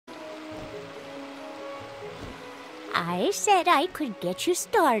I said I could get you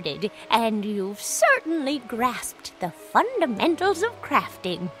started, and you've certainly grasped the fundamentals of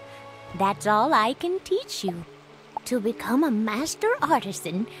crafting. That's all I can teach you. To become a master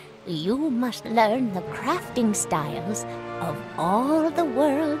artisan, you must learn the crafting styles of all the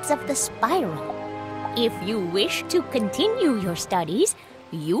worlds of the spiral. If you wish to continue your studies,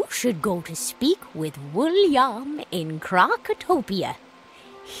 you should go to speak with William in Krokotopia.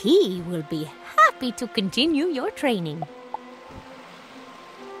 He will be happy to continue your training.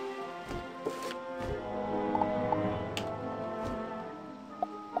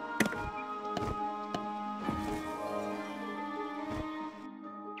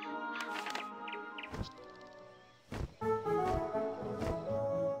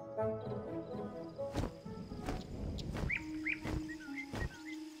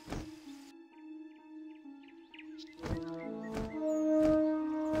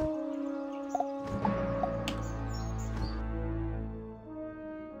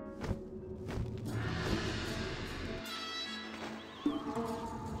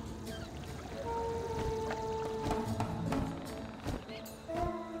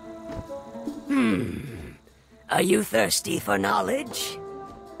 Are you thirsty for knowledge?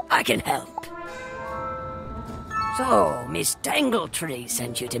 I can help. So, Miss Tangletree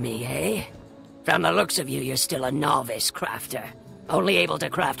sent you to me, eh? From the looks of you, you're still a novice crafter, only able to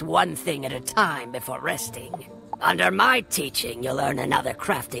craft one thing at a time before resting. Under my teaching, you'll earn another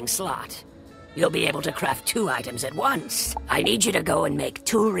crafting slot. You'll be able to craft 2 items at once. I need you to go and make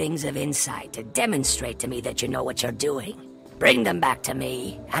 2 rings of insight to demonstrate to me that you know what you're doing. Bring them back to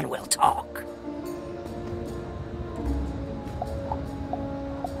me, and we'll talk.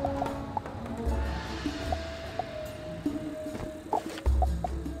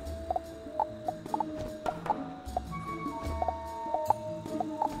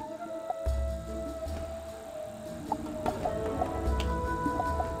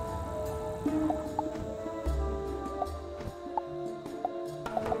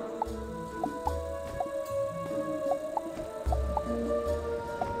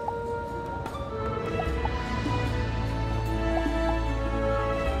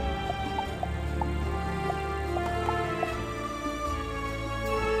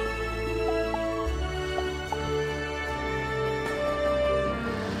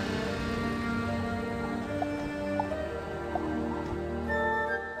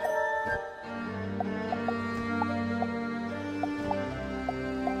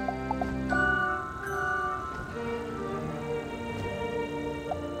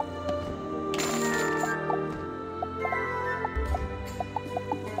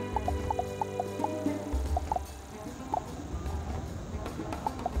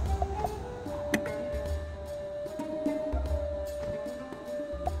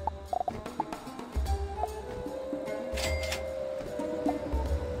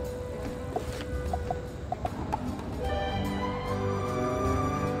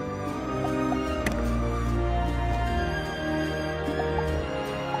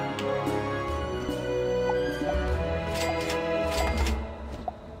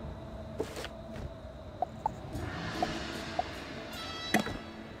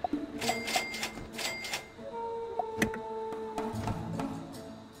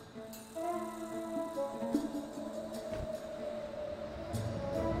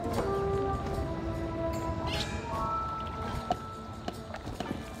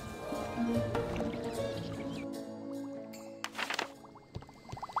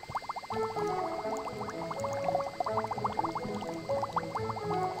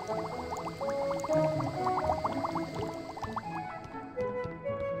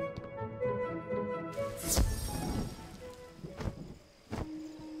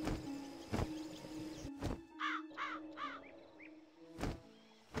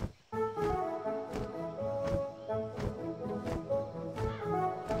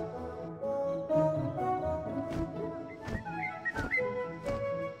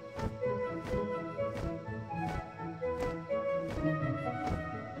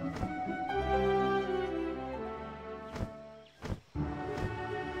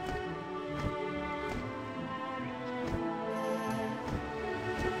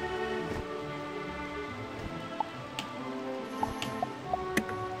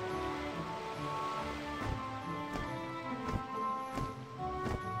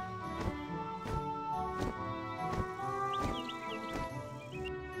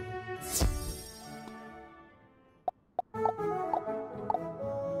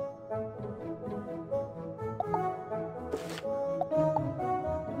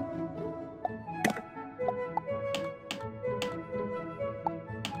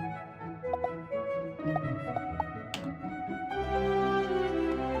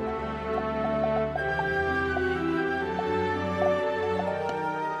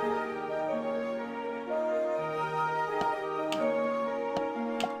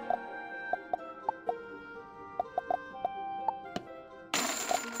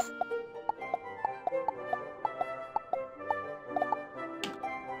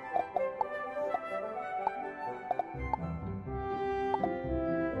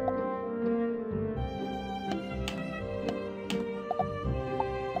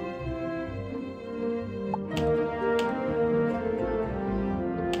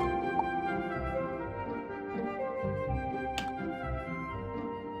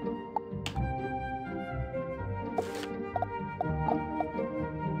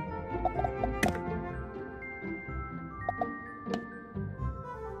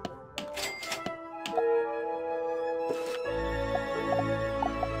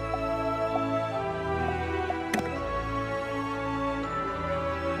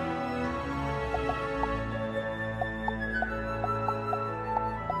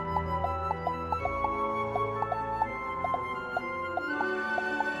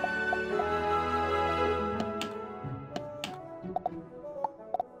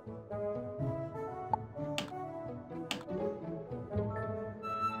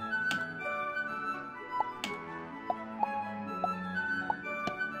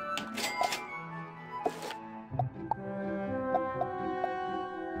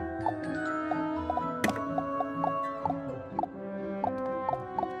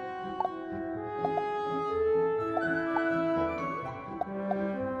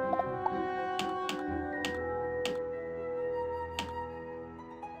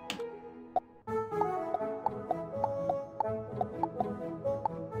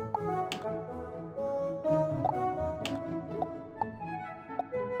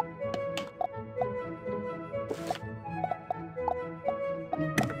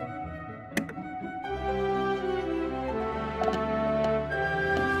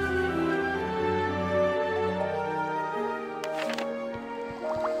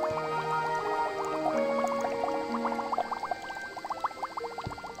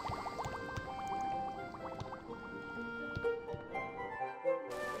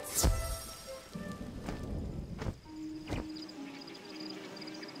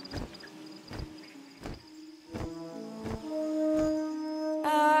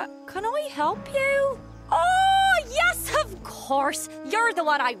 help you? Oh, yes, of course. You're the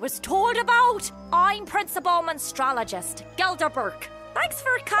one I was told about. I'm Principal Monstrologist, Gilder Burke. Thanks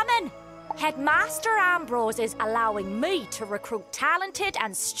for coming. Headmaster Ambrose is allowing me to recruit talented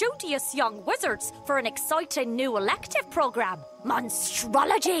and studious young wizards for an exciting new elective program,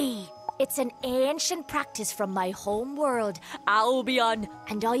 Monstrology. It's an ancient practice from my home world, Albion,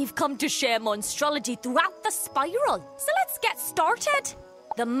 and I've come to share Monstrology throughout the spiral. So let's get started.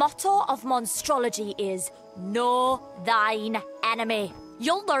 The motto of Monstrology is, know thine enemy.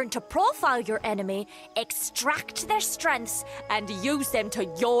 You'll learn to profile your enemy, extract their strengths, and use them to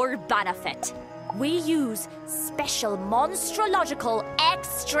your benefit. We use special monstrological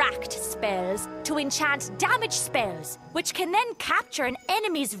extract spells to enchant damage spells, which can then capture an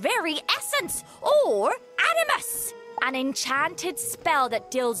enemy's very essence, or animus. An enchanted spell that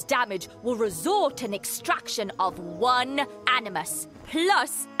deals damage will result in extraction of one animus.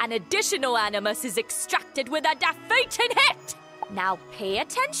 Plus, an additional animus is extracted with a defeating hit. Now pay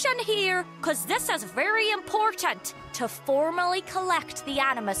attention here, because this is very important. To formally collect the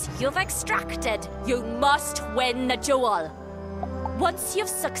animus you've extracted, you must win the duel. Once you've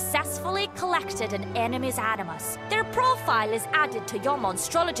successfully collected an enemy's animus, their profile is added to your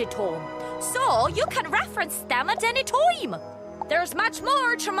Monstrology tome, so you can reference them at any time. There's much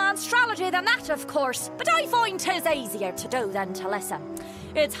more to Monstrology than that, of course, but I find 'tis easier to do than to listen.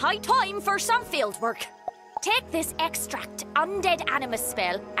 It's high time for some field work. Take this extract undead animus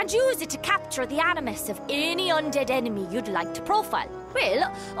spell and use it to capture the animus of any undead enemy you'd like to profile.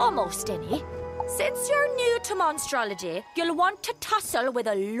 Well, almost any. Since you're new to Monstrology, you'll want to tussle with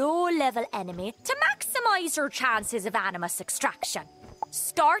a low-level enemy to maximize your chances of animus extraction.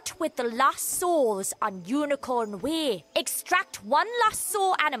 Start with the Lost Souls on Unicorn Way. Extract one Lost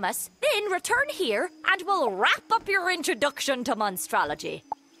Soul animus, then return here, and we'll wrap up your introduction to Monstrology.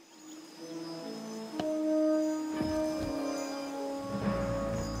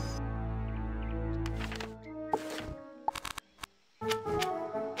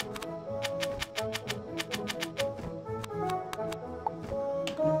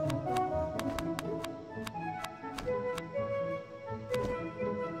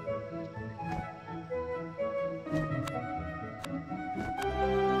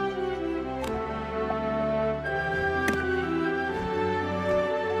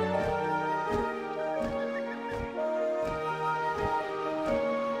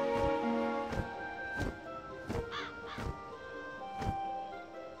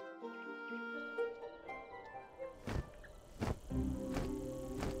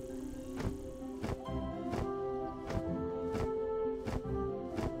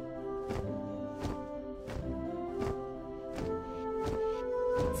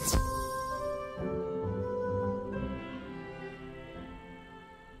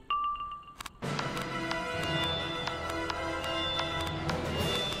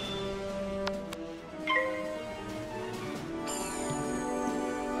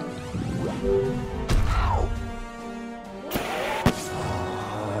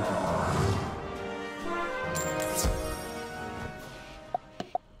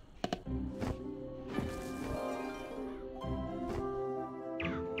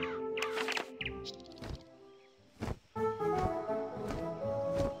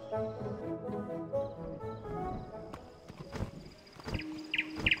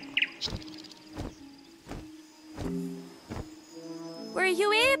 Were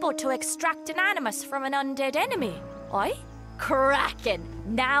you able to extract an animus from an undead enemy? Aye? Crackin'!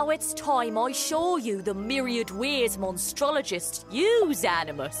 Now it's time I show you the myriad ways Monstrologists use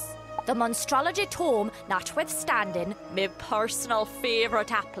animus. The Monstrology tome, notwithstanding, my personal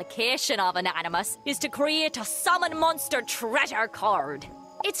favourite application of an animus is to create a summon monster treasure card.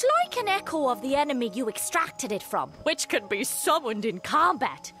 It's like an echo of the enemy you extracted it from, which can be summoned in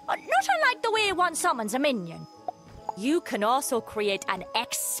combat, not unlike the way one summons a minion. You can also create an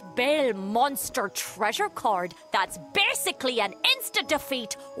expel monster treasure card that's basically an instant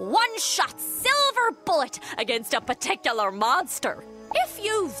defeat, one-shot silver bullet against a particular monster. If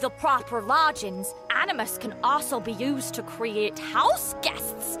you've the proper lodgings, animus can also be used to create house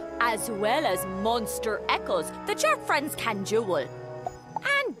guests, as well as monster echoes that your friends can duel.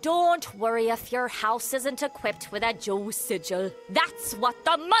 And don't worry if your house isn't equipped with a Joe sigil. That's what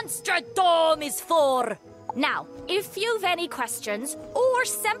the Monster Dome is for! Now, if you've any questions, or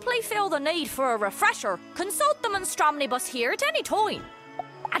simply feel the need for a refresher, consult the Monstromnibus here at any time.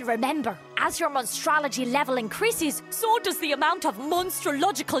 And remember, as your Monstrology level increases, so does the amount of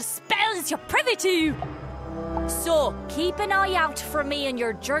monstrological spells you're privy to. So, keep an eye out for me in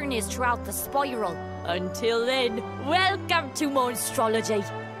your journeys throughout the spiral. Until then, welcome to Monstrology.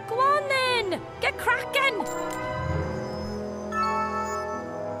 Go on then! get cracking!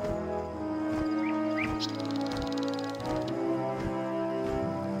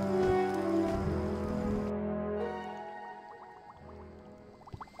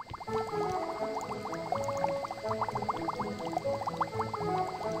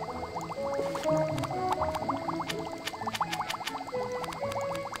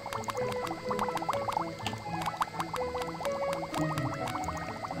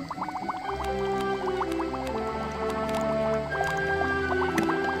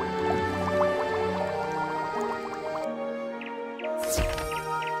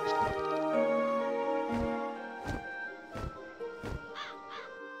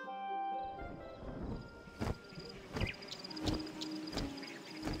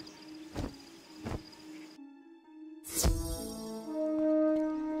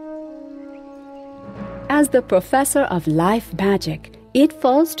 As the professor of life magic, it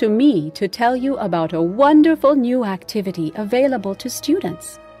falls to me to tell you about a wonderful new activity available to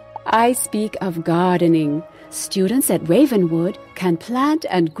students. I speak of gardening. Students at Ravenwood can plant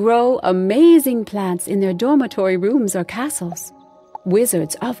and grow amazing plants in their dormitory rooms or castles.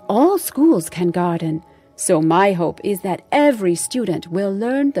 Wizards of all schools can garden, so my hope is that every student will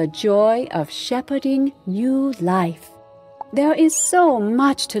learn the joy of shepherding new life. There is so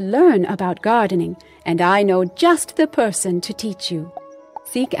much to learn about gardening, and I know just the person to teach you.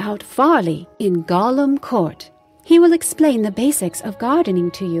 Seek out Farley in Gollum Court. He will explain the basics of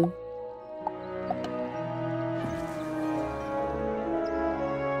gardening to you.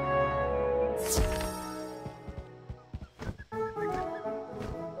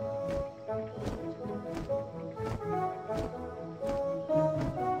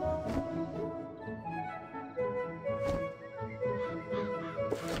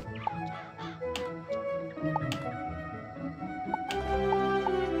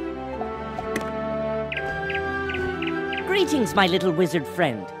 Greetings, my little wizard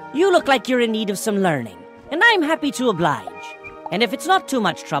friend. You look like you're in need of some learning, and I'm happy to oblige. And if it's not too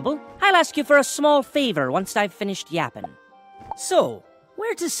much trouble, I'll ask you for a small favor once I've finished yapping. So,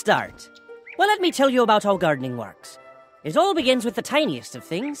 where to start? Well, let me tell you about how gardening works. It all begins with the tiniest of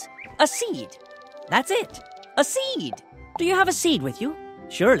things, a seed. That's it, a seed. Do you have a seed with you?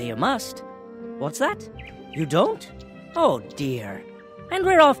 Surely you must. What's that? You don't? Oh dear. And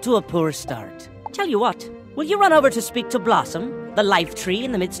we're off to a poor start. Tell you what, will you run over to speak to Blossom, the life tree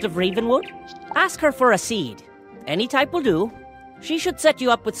in the midst of Ravenwood? Ask her for a seed. Any type will do. She should set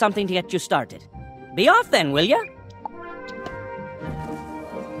you up with something to get you started. Be off then, will ya?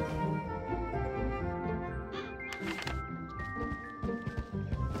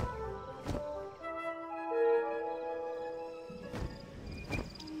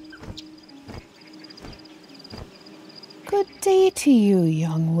 Good day to you,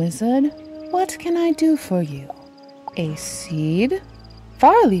 young wizard. What can I do for you? A seed?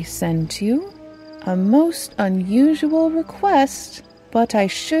 Farley sent you? A most unusual request, but I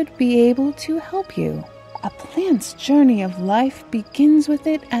should be able to help you. A plant's journey of life begins with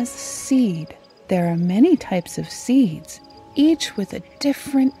it as a seed. There are many types of seeds, each with a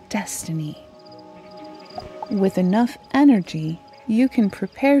different destiny. With enough energy, you can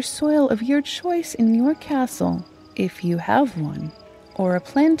prepare soil of your choice in your castle, if you have one, or a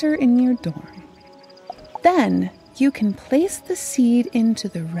planter in your dorm. Then, you can place the seed into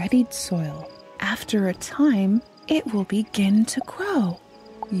the readied soil. After a time, it will begin to grow.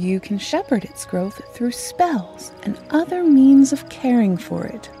 You can shepherd its growth through spells and other means of caring for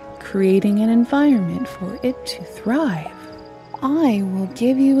it, creating an environment for it to thrive. I will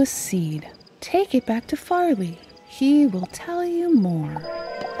give you a seed. Take it back to Farley. He will tell you more.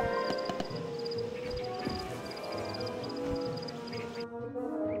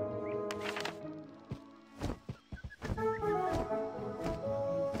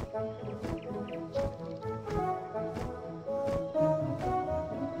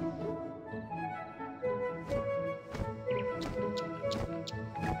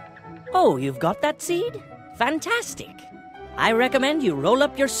 Oh, you've got that seed? Fantastic. I recommend you roll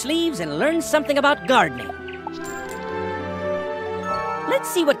up your sleeves and learn something about gardening. Let's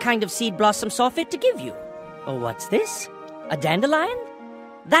see what kind of seed Blossom saw fit to give you. Oh, what's this? A dandelion?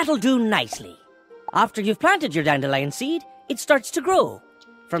 That'll do nicely. After you've planted your dandelion seed, it starts to grow.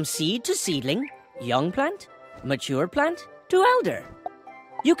 From seed to seedling, young plant, mature plant, to elder.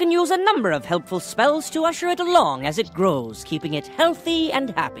 You can use a number of helpful spells to usher it along as it grows, keeping it healthy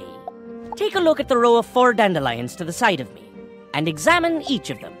and happy. Take a look at the row of 4 dandelions to the side of me, and examine each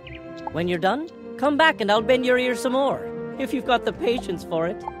of them. When you're done, come back and I'll bend your ear some more, if you've got the patience for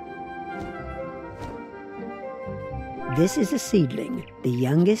it. This is a seedling, the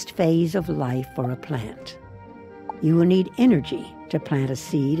youngest phase of life for a plant. You will need energy to plant a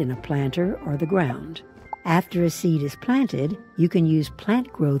seed in a planter or the ground. After a seed is planted, you can use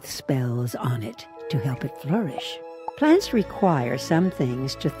plant growth spells on it to help it flourish. Plants require some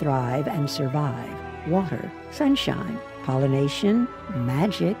things to thrive and survive: water, sunshine, pollination,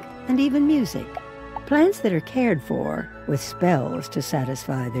 magic, and even music. Plants that are cared for with spells to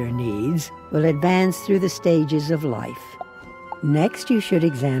satisfy their needs will advance through the stages of life. Next, you should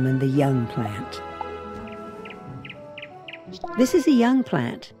examine the young plant. This is a young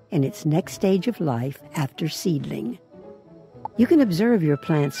plant in its next stage of life after seedling. You can observe your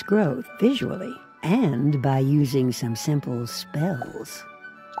plant's growth visually and by using some simple spells.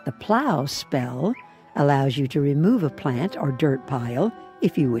 The plow spell allows you to remove a plant or dirt pile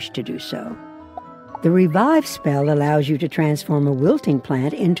if you wish to do so. The revive spell allows you to transform a wilting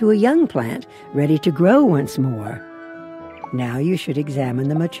plant into a young plant, ready to grow once more. Now you should examine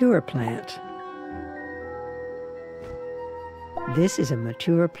the mature plant. This is a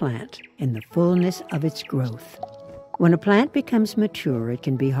mature plant in the fullness of its growth. When a plant becomes mature, it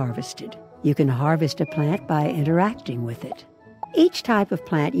can be harvested. You can harvest a plant by interacting with it. Each type of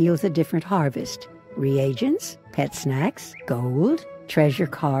plant yields a different harvest: reagents, pet snacks, gold, treasure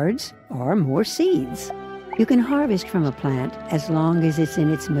cards, or more seeds. You can harvest from a plant as long as it's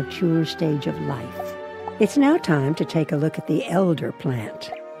in its mature stage of life. It's now time to take a look at the elder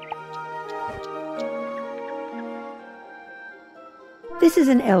plant. This is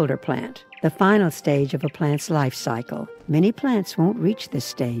an elder plant, the final stage of a plant's life cycle. Many plants won't reach this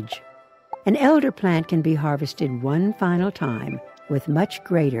stage. An elder plant can be harvested one final time with much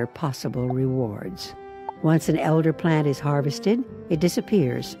greater possible rewards. Once an elder plant is harvested, it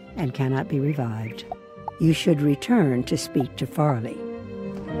disappears and cannot be revived. You should return to speak to Farley.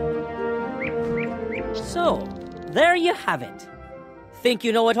 So, there you have it. Think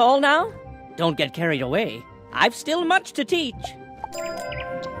you know it all now? Don't get carried away. I've still much to teach.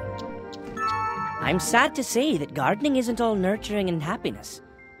 I'm sad to say that gardening isn't all nurturing and happiness.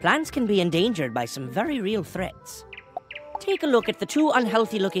 Plants can be endangered by some very real threats. Take a look at the two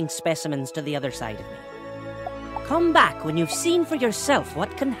unhealthy-looking specimens to the other side of me. Come back when you've seen for yourself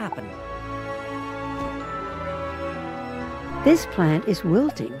what can happen. This plant is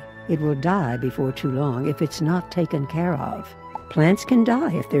wilting. It will die before too long if it's not taken care of. Plants can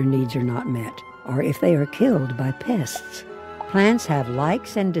die if their needs are not met, or if they are killed by pests. Plants have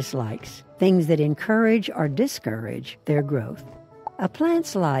likes and dislikes, things that encourage or discourage their growth. A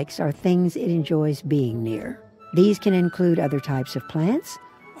plant's likes are things it enjoys being near. These can include other types of plants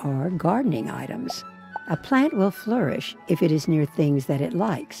or gardening items. A plant will flourish if it is near things that it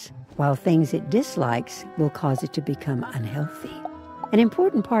likes, while things it dislikes will cause it to become unhealthy. An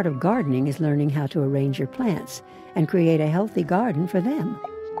important part of gardening is learning how to arrange your plants and create a healthy garden for them.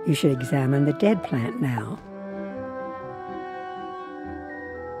 You should examine the dead plant now.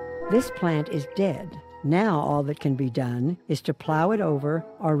 This plant is dead. Now all that can be done is to plow it over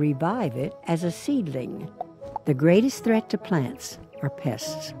or revive it as a seedling. The greatest threat to plants are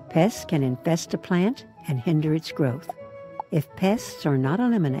pests. Pests can infest a plant and hinder its growth. If pests are not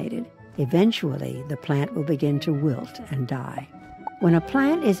eliminated, eventually the plant will begin to wilt and die. When a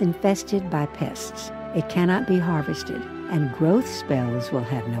plant is infested by pests, it cannot be harvested, and growth spells will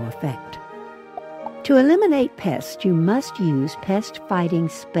have no effect. To eliminate pests, you must use pest-fighting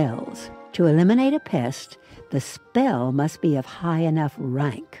spells. To eliminate a pest, the spell must be of high enough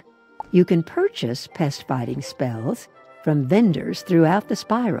rank. You can purchase pest-fighting spells from vendors throughout the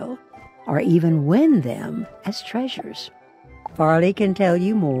spiral, or even win them as treasures. Farley can tell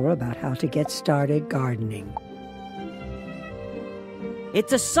you more about how to get started gardening.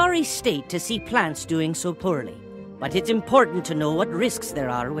 It's a sorry state to see plants doing so poorly, but it's important to know what risks there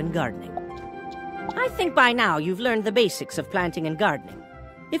are when gardening. I think by now you've learned the basics of planting and gardening.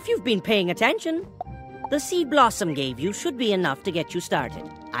 If you've been paying attention, the seed Blossom gave you should be enough to get you started.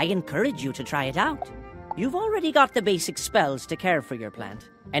 I encourage you to try it out. You've already got the basic spells to care for your plant,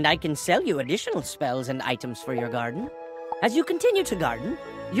 and I can sell you additional spells and items for your garden. As you continue to garden,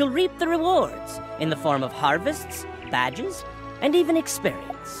 you'll reap the rewards in the form of harvests, badges, and even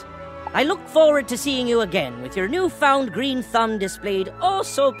experience. I look forward to seeing you again with your newfound green thumb displayed oh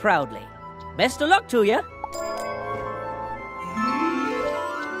so proudly. Best of luck to you!